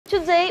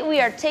Today we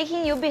are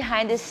taking you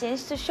behind the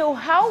scenes to show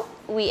how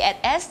we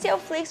at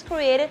STLFLIX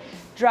created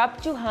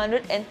Drop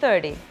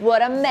 230.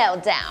 What a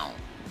meltdown!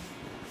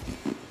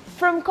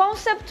 From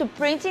concept to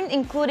printing,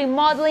 including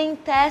modeling,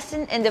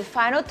 testing, and the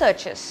final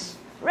touches.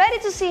 Ready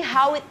to see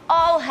how it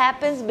all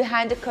happens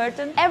behind the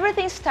curtain?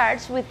 Everything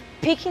starts with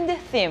picking the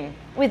theme.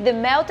 With the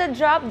melted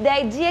drop, the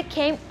idea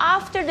came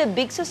after the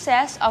big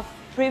success of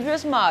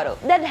previous model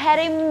that had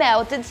a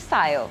melted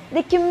style.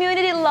 The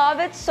community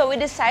loved it, so we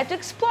decided to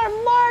explore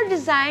more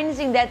designs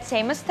in that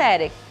same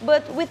aesthetic,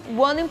 but with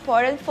one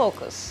important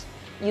focus: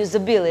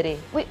 usability.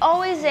 We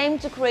always aim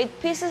to create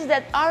pieces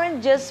that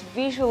aren't just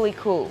visually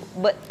cool,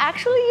 but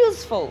actually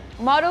useful.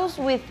 Models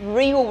with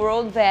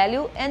real-world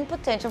value and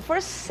potential for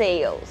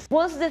sales.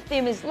 Once the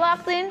theme is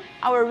locked in,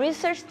 our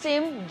research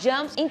team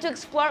jumps in to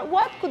explore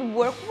what could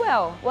work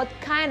well. What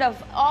kind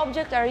of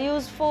objects are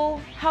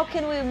useful? How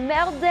can we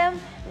melt them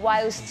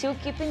while still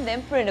keeping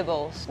them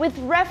printables? With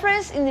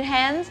reference in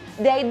hand,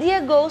 the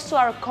idea goes to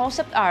our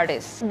concept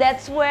artists.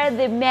 That's where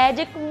the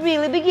magic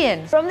really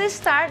begins. From the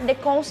start, the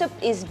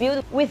concept is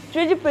built with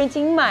 3D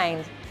printing in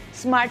mind.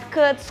 Smart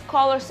cuts,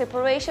 color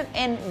separation,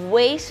 and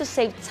ways to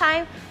save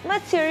time,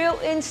 material,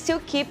 and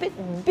still keep it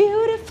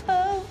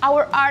beautiful.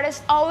 Our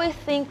artists always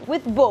think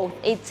with both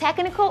a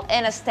technical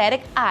and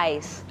aesthetic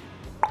eyes.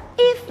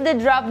 If the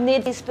drop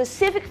needs a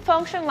specific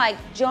function like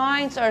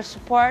joints or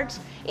supports,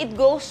 it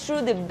goes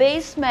through the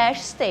base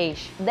mesh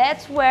stage.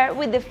 That's where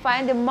we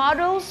define the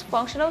model's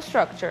functional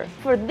structure.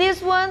 For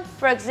this one,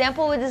 for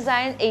example, we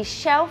designed a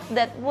shelf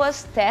that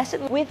was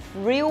tested with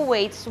real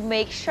weights to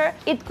make sure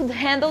it could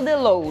handle the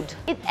load.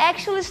 It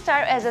actually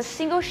started as a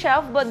single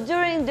shelf, but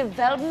during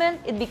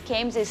development it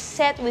became a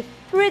set with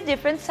 3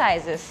 different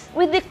sizes.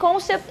 With the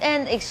concept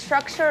and a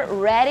structure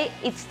ready,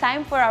 it's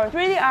time for our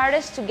 3D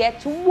artists to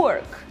get to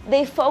work.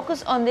 They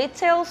focus on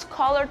details,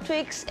 color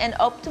tweaks, and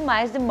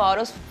optimize the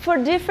models for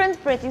different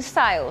printing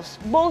styles,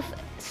 both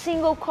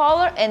single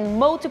color and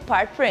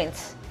multi-part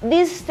prints.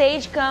 This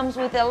stage comes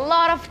with a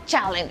lot of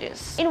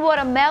challenges. In What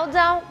a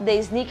Meltdown,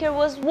 the sneaker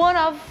was one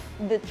of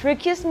the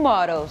trickiest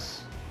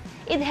models.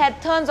 It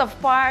had tons of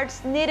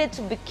parts, needed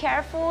to be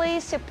carefully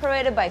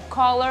separated by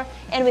color,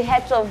 and we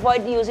had to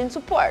avoid using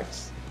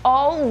supports,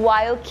 all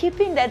while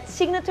keeping that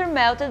signature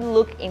melted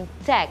look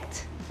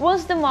intact.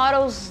 Once the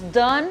model's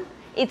done,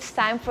 it's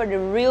time for the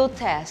real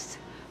test: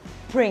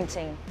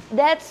 printing.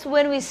 That's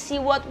when we see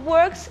what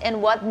works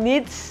and what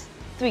needs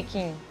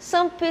tweaking.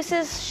 Some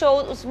pieces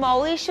showed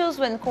small issues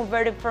when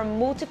converted from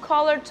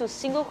multicolor to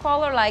single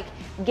color, like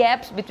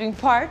gaps between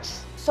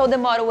parts. So the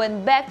model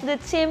went back to the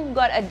team,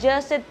 got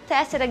adjusted,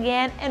 tested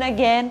again and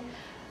again,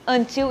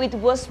 until it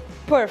was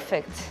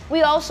perfect.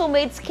 We also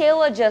made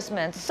scale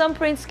adjustments. Some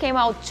prints came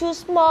out too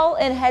small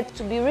and had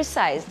to be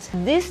resized.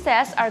 These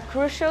tests are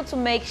crucial to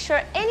make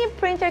sure any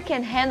printer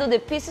can handle the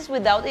pieces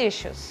without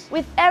issues.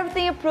 With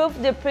everything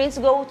approved, the prints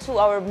go to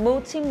our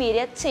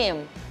multimedia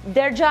team.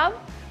 Their job?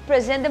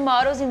 Present the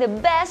models in the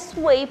best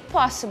way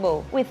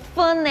possible, with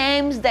fun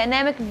names,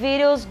 dynamic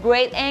videos,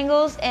 great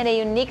angles, and a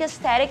unique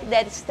aesthetic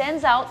that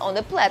stands out on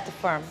the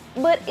platform.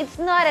 But it's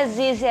not as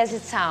easy as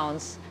it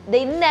sounds.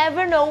 They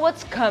never know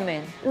what's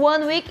coming.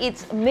 One week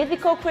it's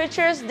mythical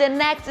creatures, the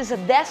next is a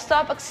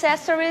desktop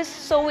accessories,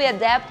 so we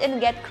adapt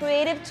and get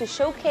creative to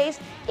showcase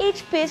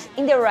each piece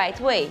in the right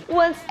way.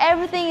 Once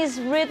everything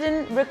is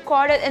written,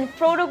 recorded, and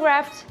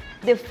photographed,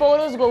 the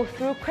photos go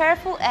through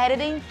careful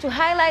editing to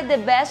highlight the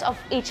best of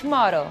each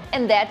model.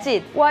 And that's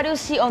it. What you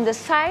see on the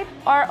site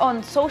or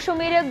on social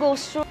media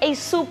goes through a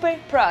super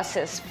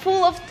process,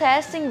 full of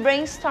testing,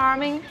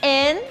 brainstorming,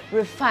 and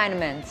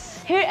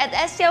refinements. Here at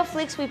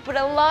STLFLIX, we put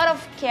a lot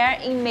of care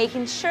in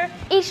making sure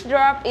each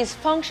drop is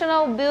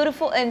functional,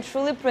 beautiful, and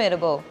truly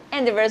printable.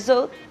 And the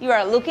result, you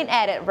are looking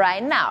at it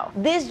right now.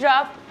 This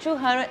drop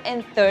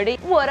 230,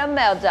 what a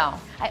meltdown.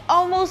 I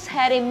almost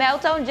had a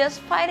meltdown just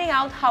finding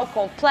out how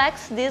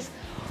complex this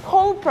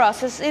whole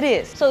process it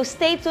is. So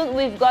stay tuned,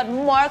 we've got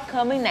more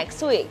coming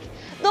next week.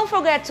 Don't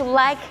forget to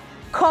like,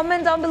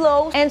 comment down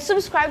below, and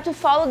subscribe to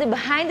follow the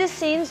behind the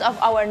scenes of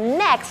our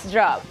next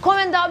drop.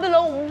 Comment down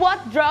below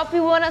what drop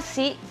you wanna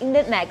see in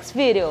the next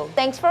video.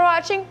 Thanks for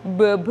watching,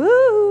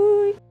 bye-bye!